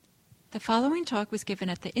The following talk was given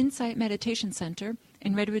at the Insight Meditation Center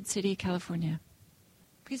in Redwood City, California.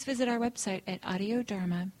 Please visit our website at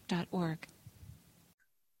audiodharma.org.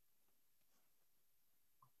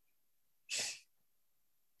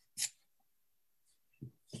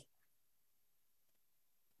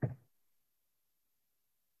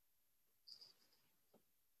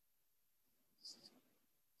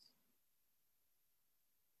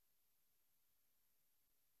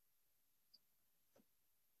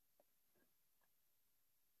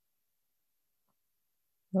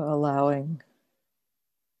 Allowing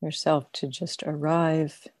yourself to just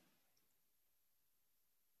arrive,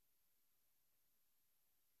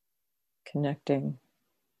 connecting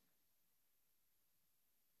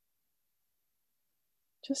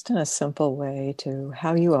just in a simple way to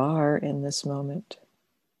how you are in this moment.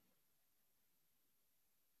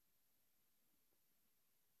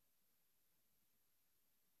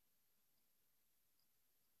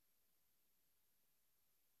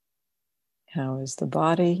 How is the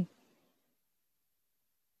body?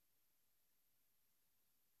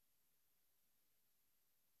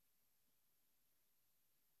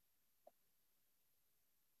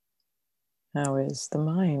 How is the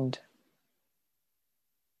mind?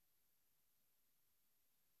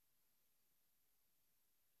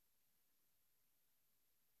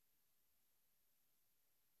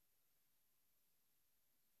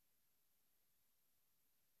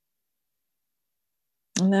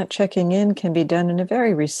 And that checking in can be done in a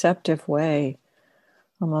very receptive way,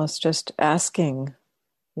 almost just asking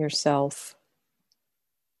yourself,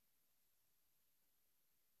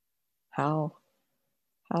 how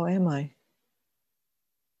am I?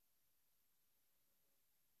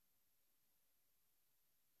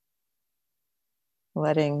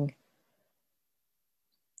 Letting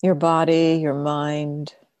your body, your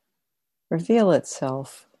mind reveal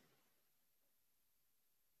itself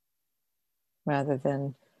rather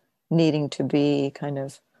than needing to be kind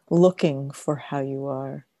of looking for how you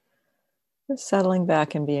are. Just settling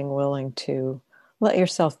back and being willing to let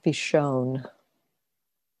yourself be shown.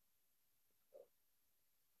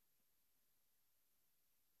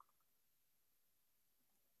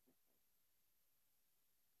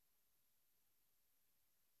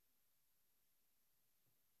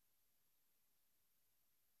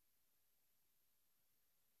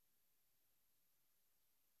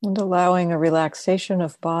 And allowing a relaxation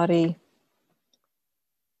of body.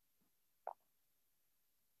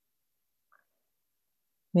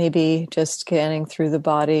 Maybe just scanning through the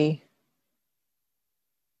body,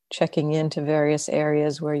 checking into various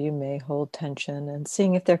areas where you may hold tension and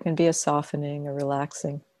seeing if there can be a softening or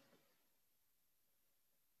relaxing.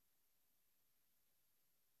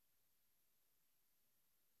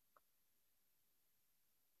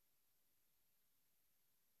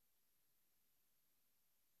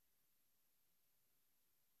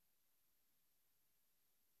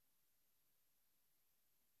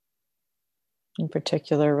 In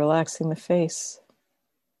particular, relaxing the face,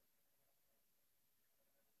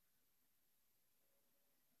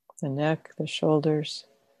 the neck, the shoulders.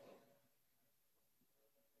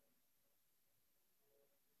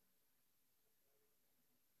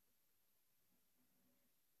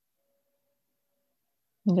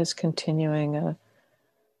 And just continuing a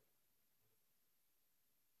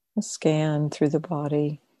scan through the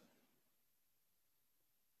body.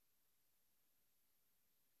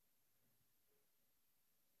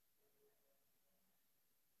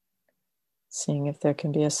 Seeing if there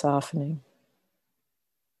can be a softening.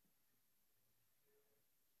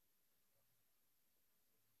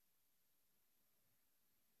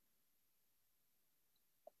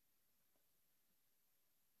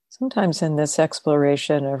 Sometimes in this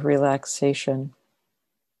exploration of relaxation,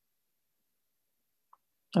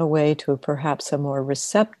 a way to perhaps a more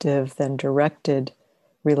receptive than directed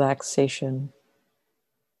relaxation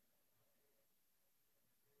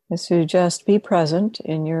is to just be present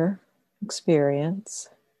in your experience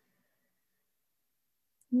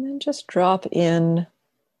and then just drop in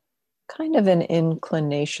kind of an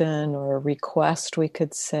inclination or a request, we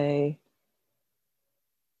could say.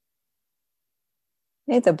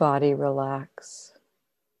 May the body relax.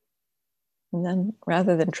 And then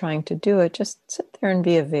rather than trying to do it, just sit there and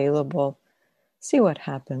be available. See what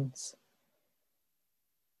happens.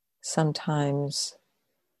 Sometimes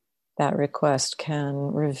that request can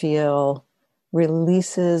reveal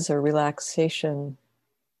releases or relaxation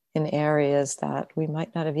in areas that we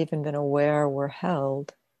might not have even been aware were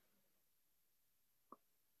held.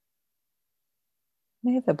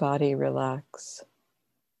 May the body relax.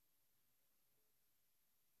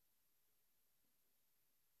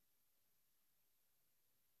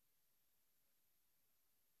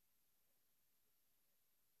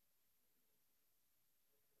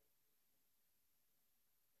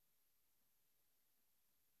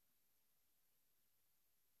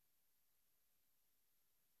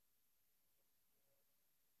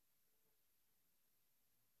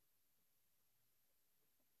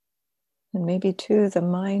 And maybe too, the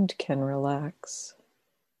mind can relax.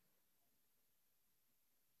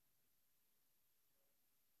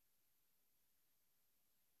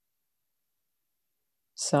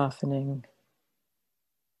 Softening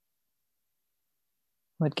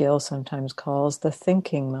what Gil sometimes calls the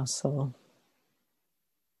thinking muscle.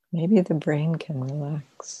 Maybe the brain can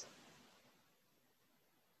relax.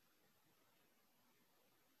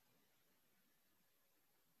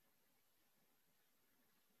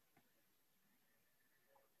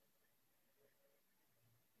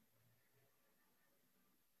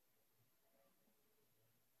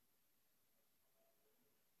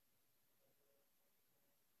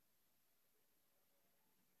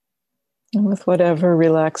 And with whatever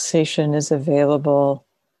relaxation is available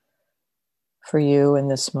for you in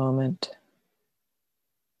this moment,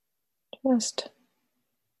 just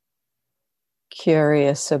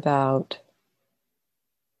curious about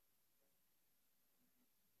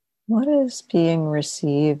what is being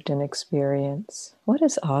received in experience, what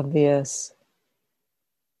is obvious.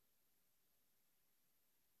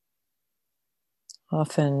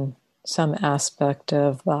 Often some aspect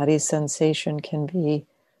of body sensation can be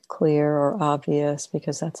clear or obvious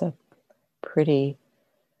because that's a pretty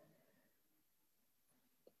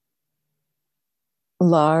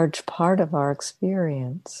large part of our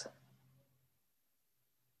experience.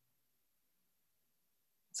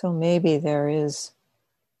 So maybe there is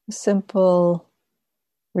a simple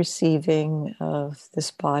receiving of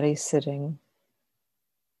this body sitting,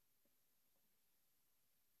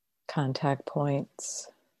 contact points,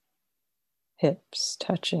 hips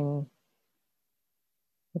touching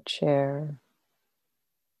the chair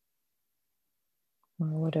or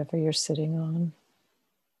whatever you're sitting on.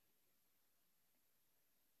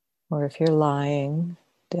 Or if you're lying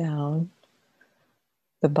down,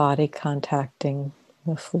 the body contacting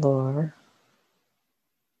the floor.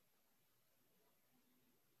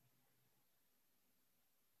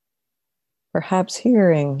 Perhaps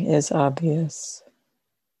hearing is obvious.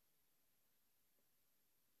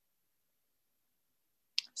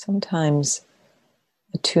 Sometimes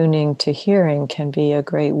attuning to hearing can be a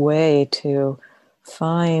great way to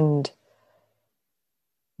find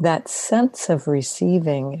that sense of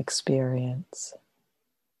receiving experience.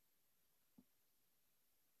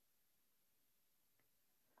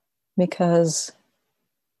 Because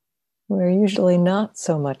we're usually not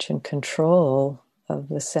so much in control of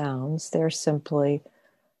the sounds, they're simply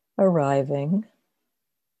arriving.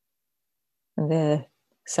 And the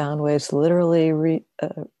sound waves literally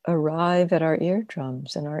arrive at our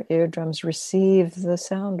eardrums, and our eardrums receive the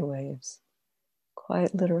sound waves.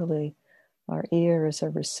 Quite literally, our ear is a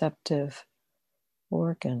receptive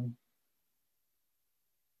organ.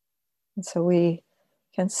 And so we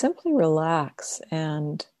can simply relax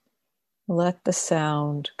and let the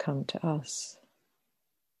sound come to us.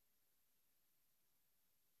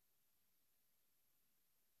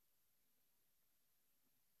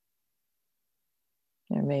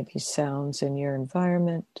 There may be sounds in your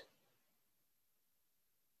environment.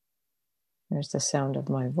 There's the sound of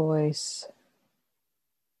my voice.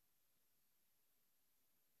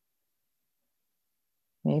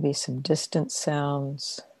 Maybe some distant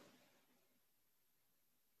sounds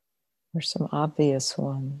or some obvious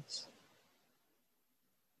ones.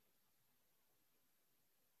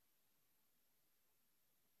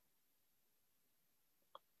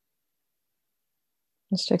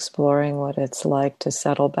 Just exploring what it's like to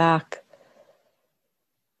settle back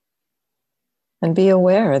and be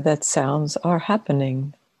aware that sounds are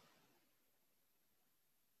happening.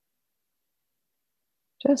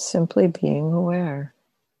 Just simply being aware.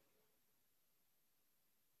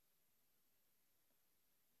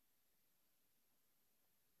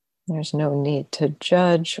 There's no need to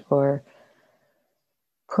judge or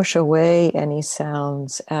push away any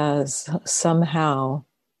sounds as somehow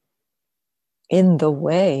in the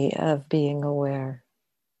way of being aware.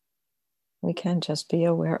 We can just be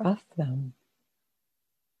aware of them.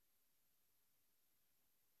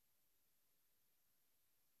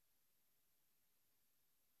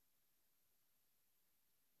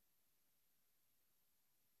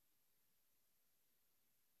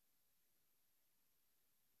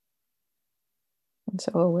 And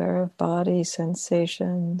so aware of body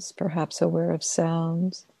sensations, perhaps aware of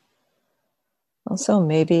sounds. Also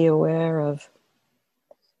maybe aware of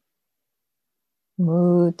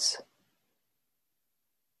moods,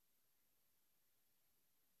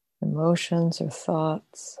 emotions or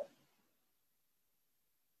thoughts.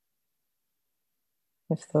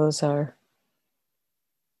 If those are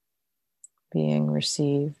being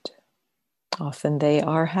received, often they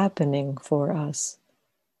are happening for us.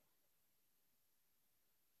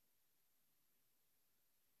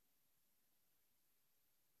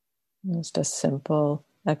 Just a simple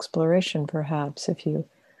exploration, perhaps, if you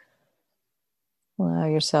allow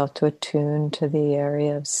yourself to attune to the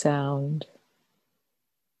area of sound.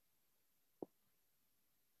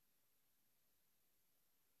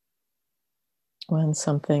 When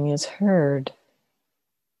something is heard,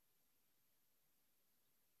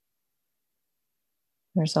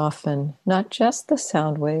 there's often not just the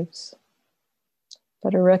sound waves,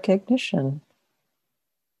 but a recognition,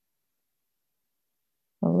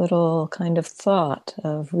 a little kind of thought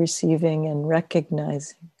of receiving and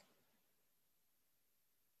recognizing.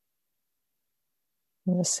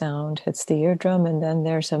 The sound hits the eardrum, and then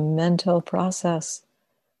there's a mental process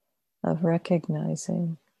of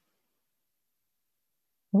recognizing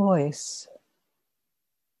voice,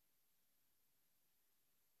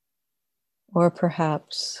 or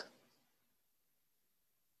perhaps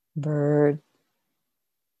bird,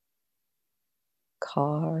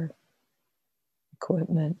 car,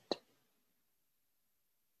 equipment,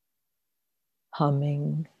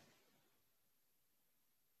 humming.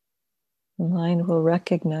 The mind will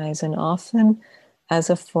recognize, and often as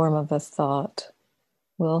a form of a thought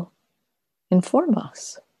will inform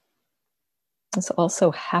us. This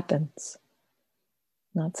also happens,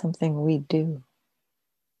 not something we do.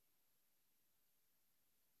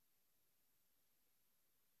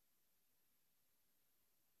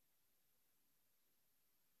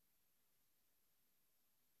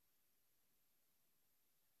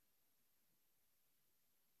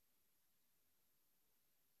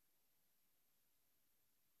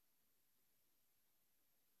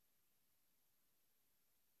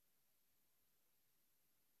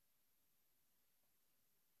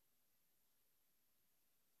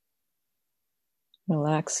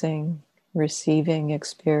 Relaxing, receiving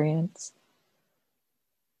experience.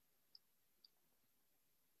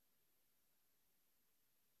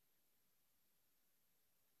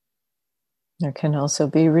 There can also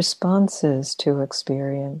be responses to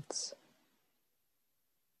experience.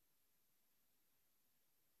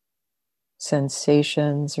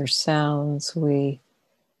 Sensations or sounds we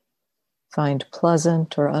find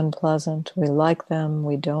pleasant or unpleasant. We like them,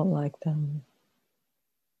 we don't like them.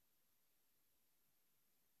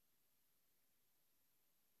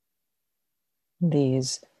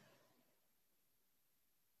 These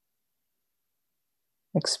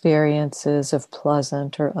experiences of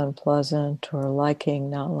pleasant or unpleasant or liking,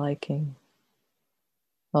 not liking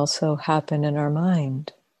also happen in our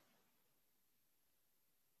mind.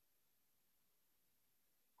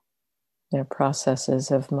 They're processes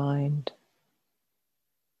of mind.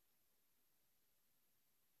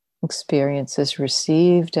 Experiences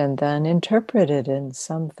received and then interpreted in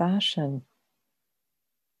some fashion,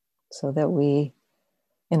 so that we,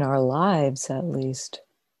 in our lives at least,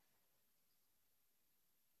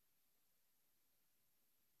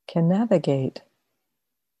 can navigate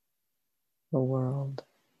the world.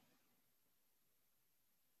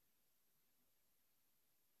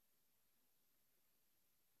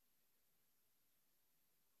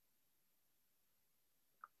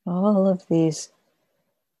 All of these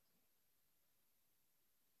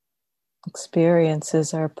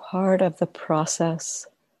experiences are part of the process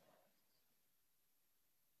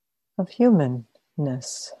of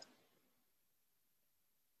humanness.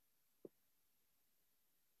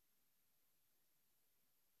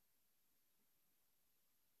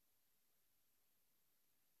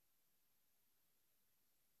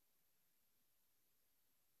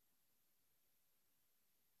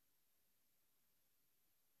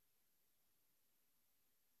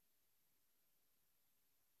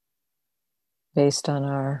 Based on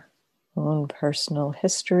our own personal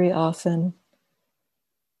history, often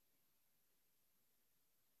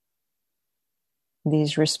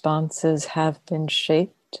these responses have been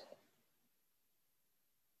shaped.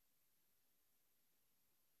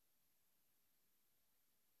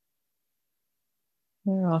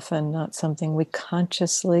 They're often not something we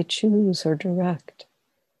consciously choose or direct.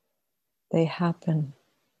 They happen.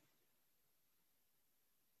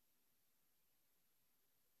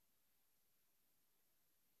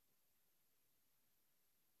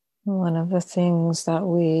 One of the things that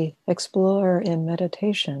we explore in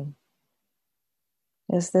meditation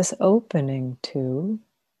is this opening to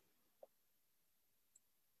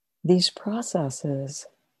these processes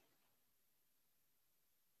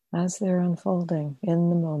as they're unfolding in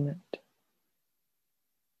the moment.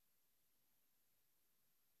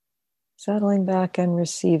 Settling back and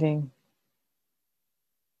receiving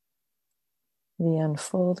the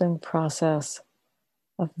unfolding process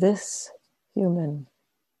of this human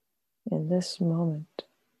in this moment.